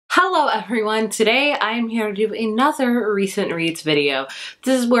Hello everyone, today I am here to do another recent reads video.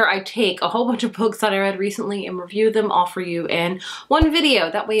 This is where I take a whole bunch of books that I read recently and review them all for you in one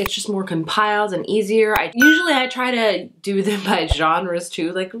video. That way it's just more compiled and easier. Usually I try to do them by genres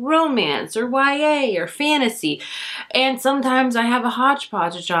too, like romance or YA or fantasy. And sometimes I have a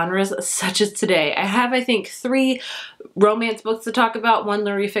hodgepodge of genres such as today. I have, I think, 3 romance books to talk about, 1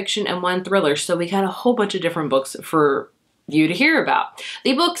 literary fiction and 1 thriller. So we got a whole bunch of different books for you to hear about.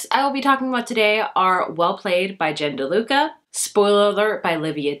 The books I will be talking about today are Well Played by Jen DeLuca, Spoiler Alert by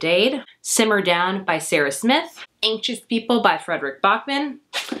Olivia Dade, Simmer Down by Sarah Smith, Anxious People by Frederick Bachman,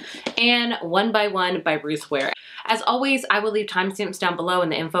 and One by One by Ruth Ware. As always, I will leave timestamps down below in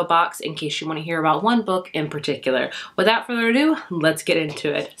the info box in case you want to hear about one book in particular. Without further ado, let's get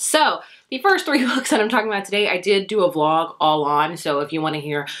into it. So, the first 3 books that I'm talking about today, I did do a vlog all on, so if you want to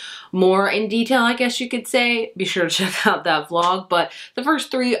hear more in detail, I guess you could say, be sure to check out that vlog. But the first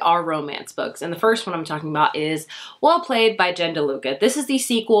 3 are romance books, and the first one I'm talking about is Well Played by Jen DeLuca. This is the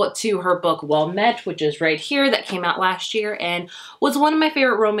sequel to her book Well Met, which is right here, that came out last year and was one of my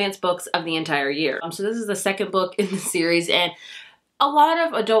favorite romance books of the entire year. So this is the second book in the series, and a lot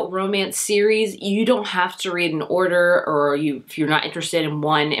of adult romance series, you don't have to read in order, or if you're not interested in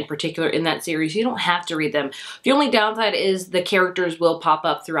one in particular in that series, you don't have to read them. The only downside is the characters will pop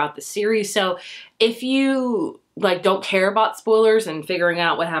up throughout the series. So if you don't care about spoilers and figuring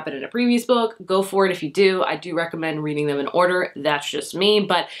out what happened in a previous book, go for it. If you do, I do recommend reading them in order. That's just me.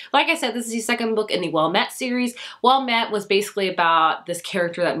 But like I said, this is the second book in the Well Met series. Well Met was basically about this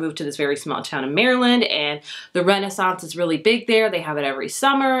character that moved to this very small town in Maryland, and the Renaissance is really big there. They have it every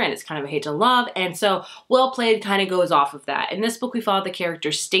summer, and it's kind of a hate to love. And so Well Played kind of goes off of that. In this book, we follow the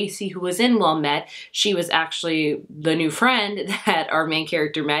character Stacy, who was in Well Met. She was actually the new friend that our main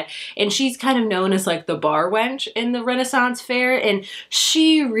character met, and she's kind of known as like the bar wench in the Renaissance fair, and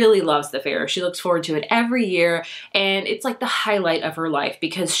she really loves the fair. She looks forward to it every year, and it's like the highlight of her life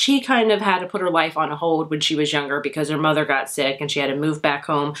because she kind of had to put her life on hold when she was younger because her mother got sick and she had to move back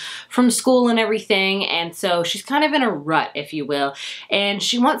home from school and everything, and so she's kind of in a rut, if you will, and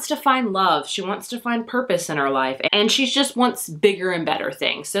she wants to find love. She wants to find purpose in her life, and she just wants bigger and better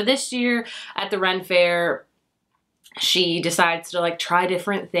things. So this year at the Ren Fair, she decides to try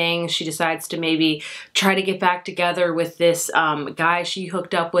different things. She decides to maybe try to get back together with this guy she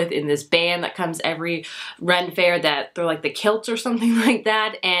hooked up with in this band that comes every Ren Fair, that they're like the Kilts or something like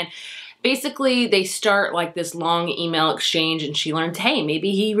that. And basically, they start this long email exchange, and she learns, hey,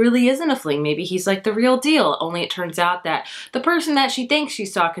 maybe he really isn't a fling. Maybe he's like the real deal. Only it turns out that the person that she thinks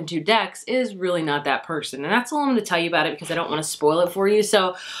she's talking to, Dex, is really not that person. And that's all I'm going to tell you about it because I don't want to spoil it for you.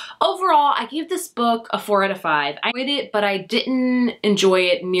 So overall, I gave this book a 4 out of 5. I enjoyed it, but I didn't enjoy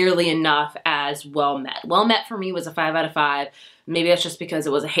it nearly enough as Well Met. Well Met for me was a 5 out of 5. Maybe that's just because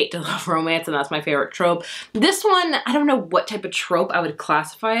it was a hate to love romance and that's my favorite trope. This one, I don't know what type of trope I would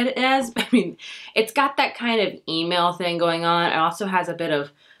classify it as. I mean, it's got that kind of email thing going on. It also has a bit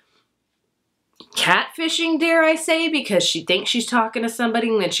of catfishing, dare I say, because she thinks she's talking to somebody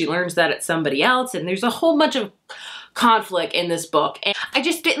and then she learns that it's somebody else, and there's a whole bunch of conflict in this book. And I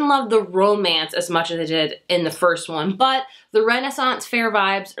just didn't love the romance as much as I did in the first one, but the Renaissance fair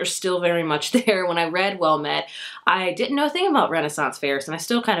vibes are still very much there. When I read Well Met, I didn't know a thing about Renaissance fairs, and I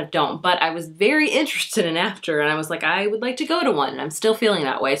still kind of don't, but I was very interested in after, and I was like, I would like to go to one, and I'm still feeling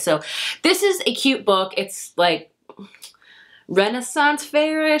that way. So this is a cute book. It's like Renaissance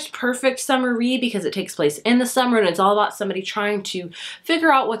fairish, perfect summer read because it takes place in the summer, and it's all about somebody trying to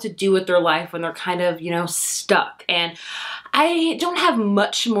figure out what to do with their life when they're kind of, stuck. And I don't have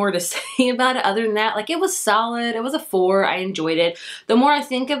much more to say about it other than that. It was solid. It was a 4. I enjoyed it. The more I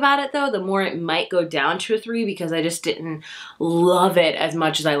think about it, though, the more it might go down to a 3 because I just didn't love it as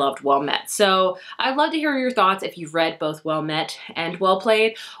much as I loved Well Met. So I'd love to hear your thoughts if you've read both Well Met and Well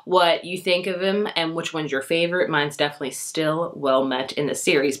Played, what you think of them and which one's your favorite. Mine's definitely still Well Met in the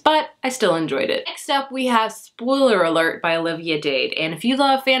series, but I still enjoyed it. Next up, we have Spoiler Alert by Olivia Dade, and if you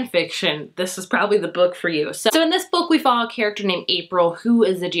love fan fiction, this is probably the book for you. So in this book, we follow a character named April who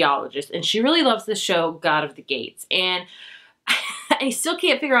is a geologist, and she really loves the show God of the Gates, and I still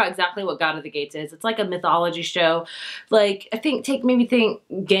can't figure out exactly what God of the Gates is. It's like a mythology show. Maybe think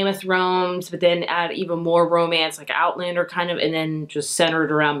Game of Thrones, but then add even more romance, like Outlander kind of, and then just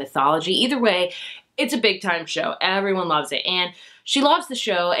centered around mythology. Either way, it's a big time show. Everyone loves it. And she loves the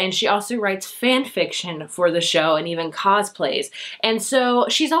show, and she also writes fan fiction for the show and even cosplays. And so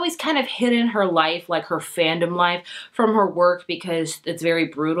she's always kind of hidden her life, like her fandom life, from her work because it's very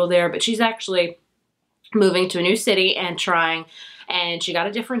brutal there. But she's actually moving to a new city and trying and she got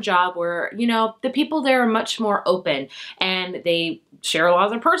a different job where, you know, the people there are much more open and they share a lot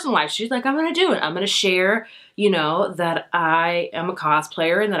of their personal life. She's like, I'm going to do it. I'm going to share, you know, that I am a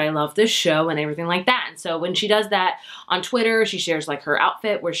cosplayer and that I love this show and everything like that. And so when she does that on Twitter, she shares like her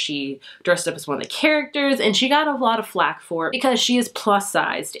outfit where she dressed up as one of the characters, and she got a lot of flack for it because she is plus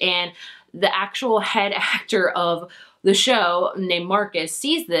sized, and the actual head actor of the show named Marcus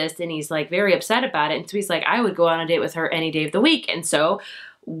sees this and he's like very upset about it. And so he's like, I would go on a date with her any day of the week. And so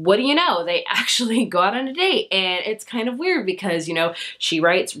what do you know? They actually go out on a date, and it's kind of weird because, you know, she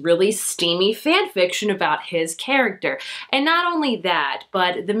writes really steamy fan fiction about his character. And not only that,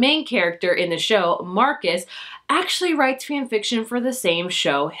 but the main character in the show, Marcus, actually writes fan fiction for the same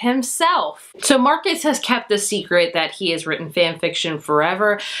show himself. So Marcus has kept the secret that he has written fan fiction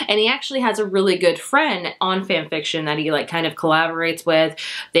forever, and he actually has a really good friend on fan fiction that he like kind of collaborates with.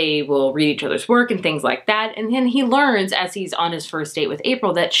 They will read each other's work and things like that, and then he learns as he's on his first date with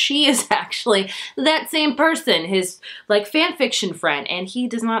April that she is actually that same person, his like fan fiction friend, and he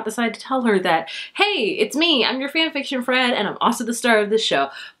does not decide to tell her that, hey, it's me, I'm your fan fiction friend, and I'm also the star of this show.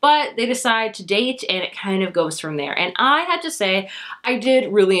 But they decide to date, and it kind of goes from there. And I had to say, I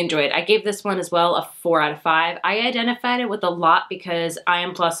did really enjoy it. I gave this one as well a 4 out of 5. I identified it with a lot because I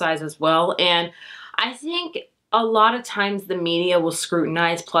am plus size as well, and I think a lot of times the media will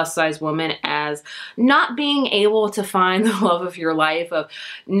scrutinize plus size women as not being able to find the love of your life, of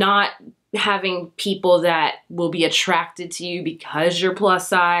not having people that will be attracted to you because you're plus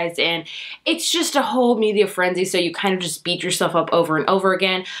size, and it's just a whole media frenzy, so you kind of just beat yourself up over and over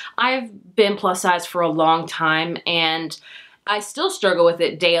again. I've been plus size for a long time and I still struggle with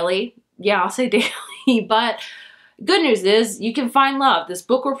it daily. Yeah, I'll say daily, but good news is you can find love. This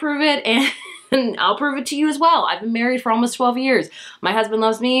book will prove it, and I'll prove it to you as well. I've been married for almost 12 years. My husband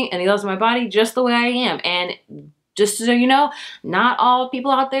loves me and he loves my body just the way I am, and just so you know, not all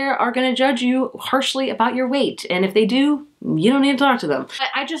people out there are going to judge you harshly about your weight. And if they do, you don't need to talk to them.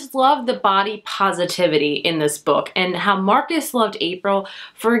 I just love the body positivity in this book and how Marcus loved April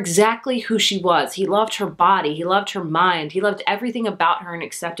for exactly who she was. He loved her body. He loved her mind. He loved everything about her and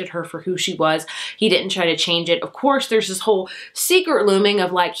accepted her for who she was. He didn't try to change it. Of course, there's this whole secret looming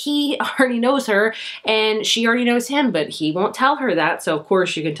of like, he already knows her and she already knows him, but he won't tell her that. So of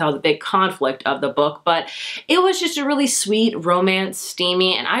course you can tell the big conflict of the book, but it was just a really sweet romance,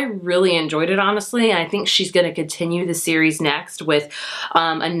 steamy, and I really enjoyed it, honestly. And I think she's going to continue the series next with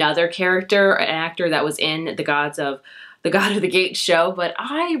another character, an actor that was in the God of the Gate show, but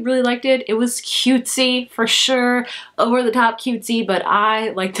I really liked it. It was cutesy for sure, over the top cutesy, but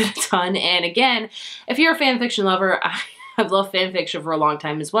I liked it a ton. And again, if you're a fan fiction lover, I've loved fan fiction for a long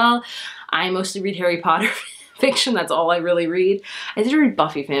time as well. I mostly read Harry Potter fiction. That's all I really read. I did read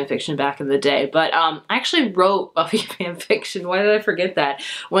Buffy fan fiction back in the day, but I actually wrote Buffy fan fiction. Why did I forget that?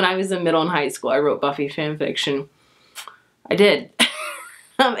 When I was in middle and high school, I wrote Buffy fan fiction. I did.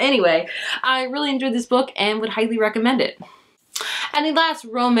 Anyway, I really enjoyed this book and would highly recommend it. And the last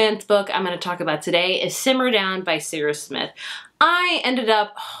romance book I'm going to talk about today is Simmer Down by Sarah Smith.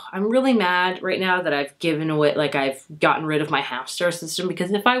 I'm really mad right now that I've given away, like I've gotten rid of my half-star system,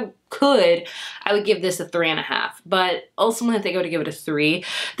 because if I could, I would give this a 3.5, but ultimately I think I would give it a 3.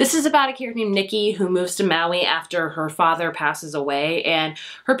 This is about a character named Nikki who moves to Maui after her father passes away, and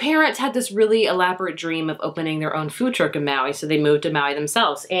her parents had this really elaborate dream of opening their own food truck in Maui, so they moved to Maui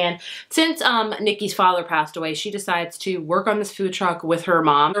themselves. And since Nikki's father passed away, she decides to work on this food truck with her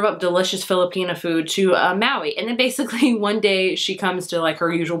mom, serve up delicious Filipino food to Maui. And then basically one day she comes to like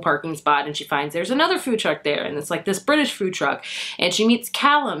her usual parking spot and she finds there's another food truck there, and it's like this British food truck, and she meets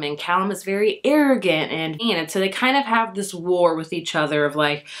Callum, and Callum is very arrogant and so they kind of have this war with each other of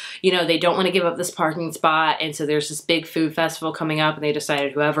like, you know, they don't want to give up this parking spot, and so there's this big food festival coming up, and they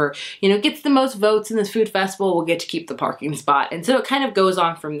decided whoever, you know, gets the most votes in this food festival will get to keep the parking spot. And so it kind of goes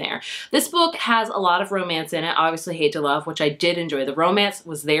on from there. This book has a lot of romance in it, obviously Hate to Love, which I did enjoy. The romance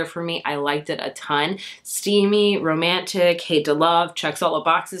was there for me. I liked it a ton. Steamy, romantic, Hate to Love, checks all the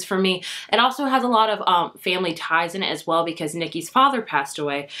boxes for me. It also has a lot of family ties in it as well, because Nikki's father passed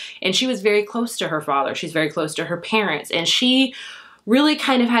away, and she was very close to her father. She's very close to her parents, and she really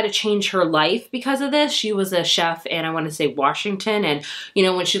kind of had to change her life because of this. She was a chef in, I want to say, Washington, and you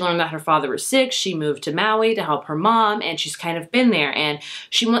know, when she learned that her father was sick, she moved to Maui to help her mom, and she's kind of been there, and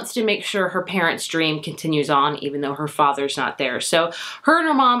she wants to make sure her parents' dream continues on even though her father's not there. So her and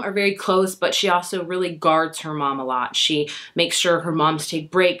her mom are very close, but she also really guards her mom a lot. She makes sure her moms take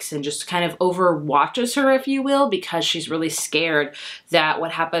breaks and just kind of overwatches her, if you will, because she's really scared that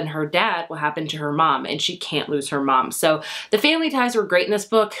what happened to her dad will happen to her mom, and she can't lose her mom. So the family ties guys were great in this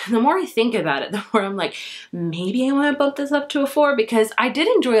book. The more I think about it, the more I'm like, maybe I want to bump this up to a 4 because I did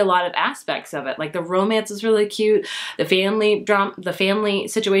enjoy a lot of aspects of it. Like the romance is really cute. The family drama, the family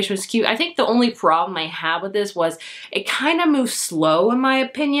situation was cute. I think the only problem I had with this was it kind of moved slow in my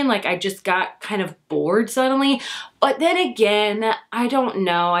opinion. Like I just got kind of bored suddenly. But then again, I don't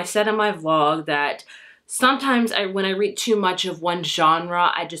know. I said in my vlog that sometimes when I read too much of one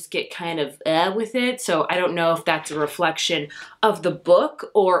genre, I just get kind of with it. So I don't know if that's a reflection of the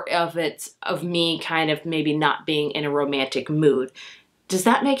book or if it's of me kind of maybe not being in a romantic mood. Does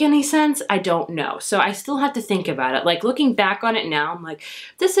that make any sense? I don't know. So I still have to think about it. Like looking back on it now, I'm like,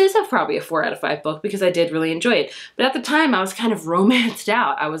 this is probably a 4 out of 5 book because I did really enjoy it. But at the time I was kind of romanced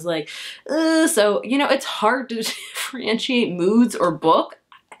out. I was like, so, you know, it's hard to differentiate moods or book.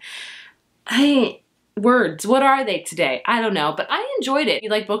 Words, what are they today? I don't know, but I enjoyed it. If you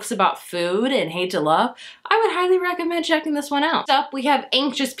like books about food and hate to love, I would highly recommend checking this one out. Next up, we have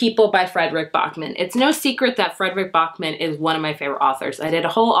Anxious People by Fredrik Backman. It's no secret that Fredrik Backman is one of my favorite authors. I did a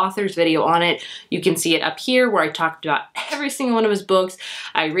whole authors video on it. You can see it up here where I talked about every single one of his books.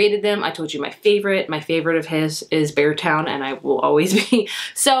 I rated them. I told you my favorite. My favorite of his is Beartown, and I will always be.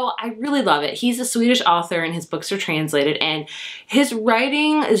 So I really love it. He's a Swedish author and his books are translated, and his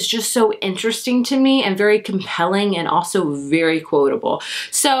writing is just so interesting to me and very compelling and also very quotable.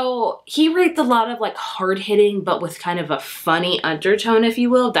 So he writes a lot of like hard-hitting but with kind of a funny undertone, if you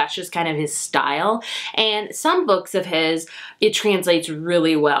will. That's just kind of his style. And some books of his, it translates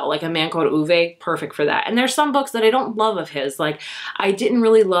really well. Like A Man Called Uwe, perfect for that. And there's some books that I don't love of his. Like I didn't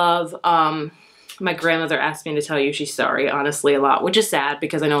really love my grandmother asked me to tell you she's sorry, honestly, a lot, which is sad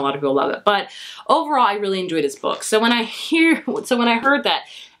because I know a lot of people love it. But overall, I really enjoyed his book. So when I heard that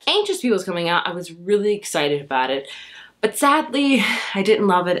Anxious People was coming out, I was really excited about it. But sadly, I didn't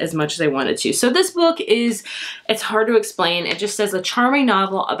love it as much as I wanted to. So this book it's hard to explain. It just says a charming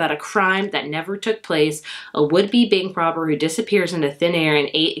novel about a crime that never took place, a would-be bank robber who disappears into thin air, and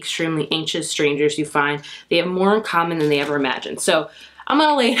 8 extremely anxious strangers who find they have more in common than they ever imagined. So I'm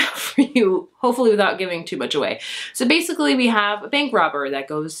gonna lay it out for you, hopefully without giving too much away. So basically we have a bank robber that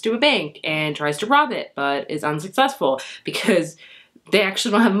goes to a bank and tries to rob it, but is unsuccessful because they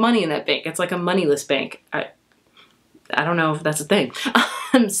actually don't have money in that bank. It's like a moneyless bank. I don't know if that's a thing.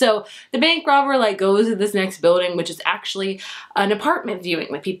 So the bank robber like goes to this next building, which is actually an apartment viewing.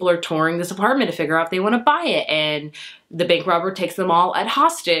 Like people are touring this apartment to figure out if they want to buy it. And the bank robber takes them all at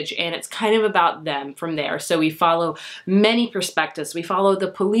hostage, and it's kind of about them from there. So we follow many perspectives. We follow the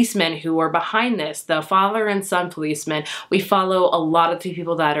policemen who are behind this, the father and son policemen. We follow a lot of the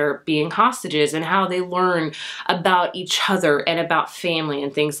people that are being hostages and how they learn about each other and about family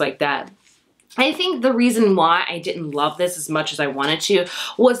and things like that. I think the reason why I didn't love this as much as I wanted to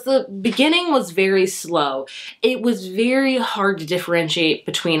was the beginning was very slow. It was very hard to differentiate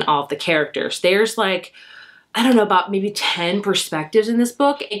between all of the characters. There's like, I don't know, about maybe 10 perspectives in this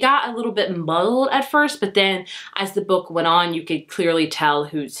book. It got a little bit muddled at first, but then as the book went on, you could clearly tell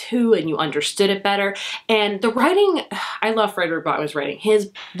who's who and you understood it better. And the writing, I love Fredrik Backman's writing.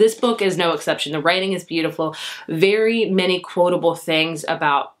 This book is no exception. The writing is beautiful. Very many quotable things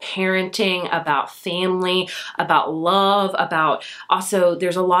about parenting, about family, about love, about also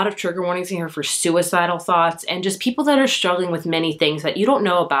there's a lot of trigger warnings in here for suicidal thoughts and just people that are struggling with many things that you don't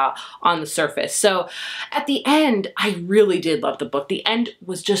know about on the surface. So at the end, I really did love the book. The end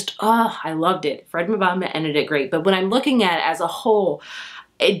was just, I loved it. Fredrik Backman ended it great. But when I'm looking at it as a whole,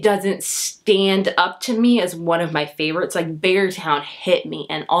 it doesn't stand up to me as one of my favorites. Like Beartown hit me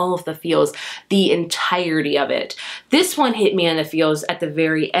and all of the feels, the entirety of it. This one hit me in the feels at the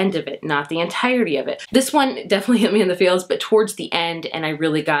very end of it, not the entirety of it. This one definitely hit me in the feels, but towards the end, and I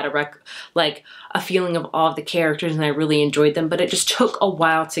really got a feeling of all of the characters and I really enjoyed them, but it just took a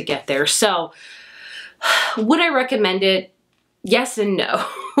while to get there. So would I recommend it? Yes and no.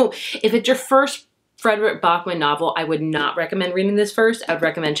 If it's your first Fredrik Backman novel, I would not recommend reading this first. I would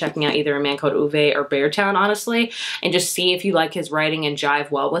recommend checking out either A Man Called Uwe or Beartown, honestly, and just see if you like his writing and jive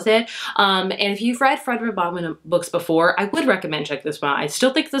well with it. And if you've read Fredrik Backman books before, I would recommend check this one out. I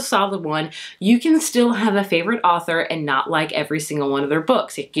still think it's a solid one. You can still have a favorite author and not like every single one of their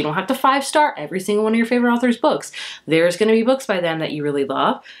books. You don't have to 5-star every single one of your favorite author's books. There's going to be books by them that you really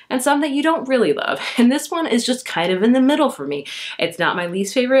love and some that you don't really love. And this one is just kind of in the middle for me. It's not my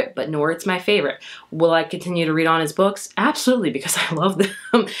least favorite, but nor it's my favorite. Will I continue to read on his books? Absolutely, because I love them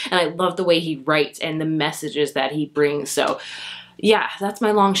and I love the way he writes and the messages that he brings. So yeah, that's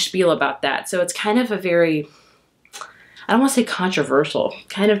my long spiel about that. So it's kind of a very, I don't want to say controversial,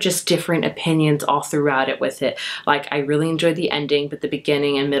 kind of just different opinions all throughout it with it. Like, I really enjoyed the ending, but the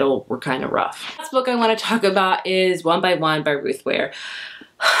beginning and middle were kind of rough. The last book I want to talk about is One by One by Ruth Ware.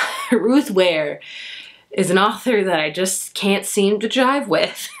 Ruth Ware is an author that I just can't seem to jive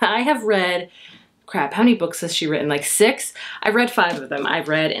with. I have read, crap, how many books has she written? Like 6? I've read 5 of them. I've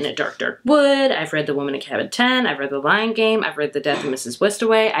read In a Dark, Dark Wood, I've read The Woman in Cabin 10, I've read The Lion Game, I've read The Death of Mrs.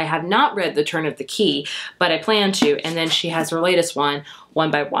 Wistaway. I have not read The Turn of the Key, but I plan to. And then she has her latest one,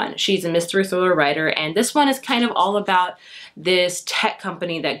 One by One. She's a mystery thriller writer, and this one is kind of all about this tech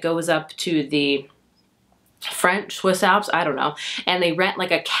company that goes up to the French, Swiss Alps, I don't know, and they rent like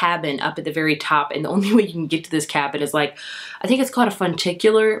a cabin up at the very top, and the only way you can get to this cabin is like, I think it's called a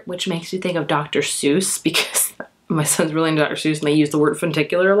funticular, which makes me think of Dr. Seuss, because my son's really into Dr. Seuss and they use the word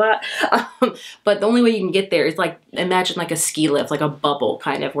funticular a lot. But the only way you can get there is like, imagine like a ski lift, like a bubble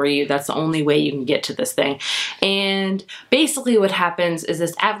kind of, where that's the only way you can get to this thing. And basically what happens is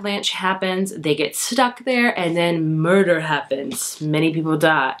this avalanche happens, they get stuck there, and then murder happens. Many people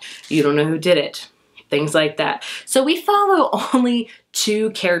die. You don't know who did it. Things like that. So we follow only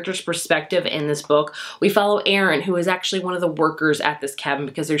 2 characters' perspective in this book. We follow Aaron, who is actually one of the workers at this cabin,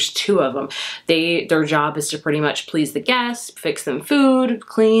 because there's 2 of them. Their job is to pretty much please the guests, fix them food,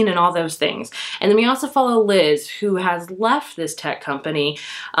 clean, and all those things. And then we also follow Liz, who has left this tech company,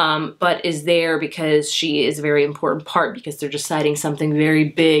 but is there because she is a very important part, because they're deciding something very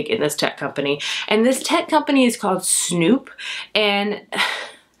big in this tech company. And this tech company is called Snoop, and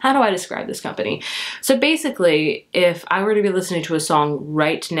how do I describe this company? So basically, if I were to be listening to a song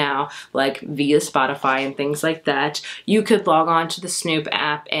right now, like via Spotify and things like that, you could log on to the Snoop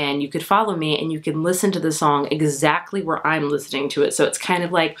app and you could follow me and you can listen to the song exactly where I'm listening to it. So it's kind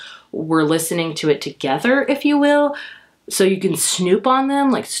of like we're listening to it together, if you will. So you can snoop on them,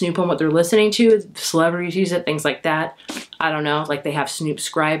 like snoop on what they're listening to. Celebrities use it, things like that. I don't know, like they have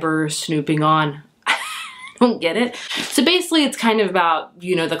Snoopscribers snooping on. Don't get it. So basically it's kind of about,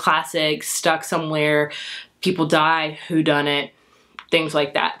 you know, the classic stuck somewhere, people die, whodunit, things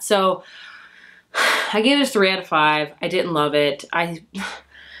like that. So I gave it a 3 out of 5. I didn't love it. I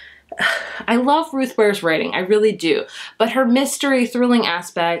love Ruth Ware's writing, I really do. But her mystery, thrilling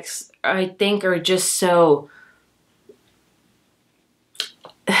aspects, I think, are just so,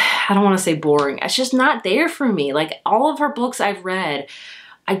 I don't want to say boring. It's just not there for me. Like all of her books I've read,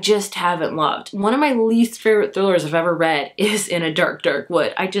 I just haven't loved. One of my least favorite thrillers I've ever read is In a Dark, Dark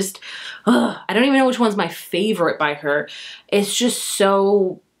Wood. I don't even know which one's my favorite by her. It's just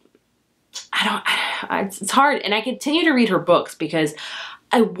so, it's hard. And I continue to read her books because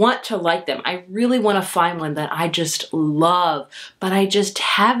I want to like them. I really want to find one that I just love, but I just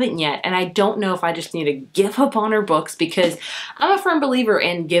haven't yet. And I don't know if I just need to give up on her books, because I'm a firm believer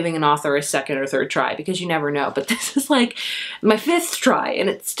in giving an author a 2nd or 3rd try, because you never know. But this is like my 5th try and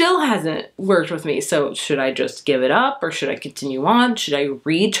it still hasn't worked with me. So should I just give it up, or should I continue on? Should I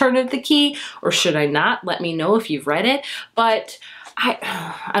read Turn of the Key, or should I not? Let me know if you've read it. But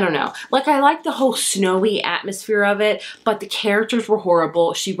I don't know. Like, I like the whole snowy atmosphere of it, but the characters were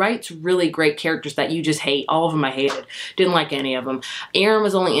horrible. She writes really great characters that you just hate. All of them I hated. Didn't like any of them. Aaron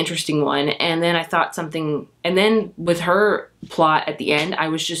was the only interesting one, and then I thought something, and then with her plot at the end, I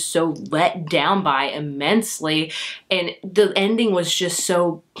was just so let down by immensely, and the ending was just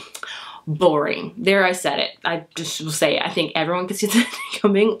so boring. There, I said it. I just will say it. I think everyone could see the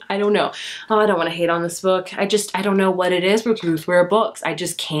coming. I don't know. Oh, I don't want to hate on this book. I don't know what it is with Ruth Ware books. I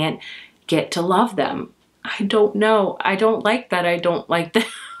just can't get to love them. I don't know. I don't like that. I don't like that.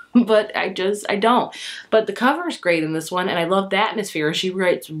 But I don't. But the cover is great in this one, and I love the atmosphere. She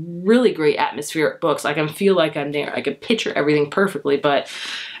writes really great atmospheric books. I can feel like I'm there. I can picture everything perfectly, but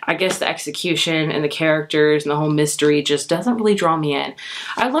I guess the execution and the characters and the whole mystery just doesn't really draw me in.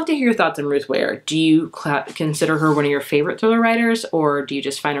 I'd love to hear your thoughts on Ruth Ware. Do you consider her one of your favorite thriller writers, or do you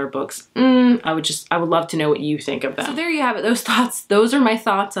just find her books, I would love to know what you think of them. So there you have it. Those are my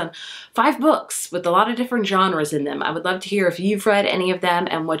thoughts on 5 books with a lot of different genres in them. I would love to hear if you've read any of them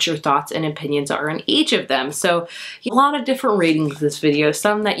and what your thoughts and opinions are on each of them. So a lot of different ratings this video,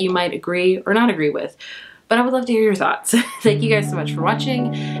 some that you might agree or not agree with. But I would love to hear your thoughts. Thank you guys so much for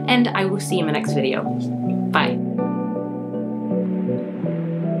watching, and I will see you in my next video. Bye.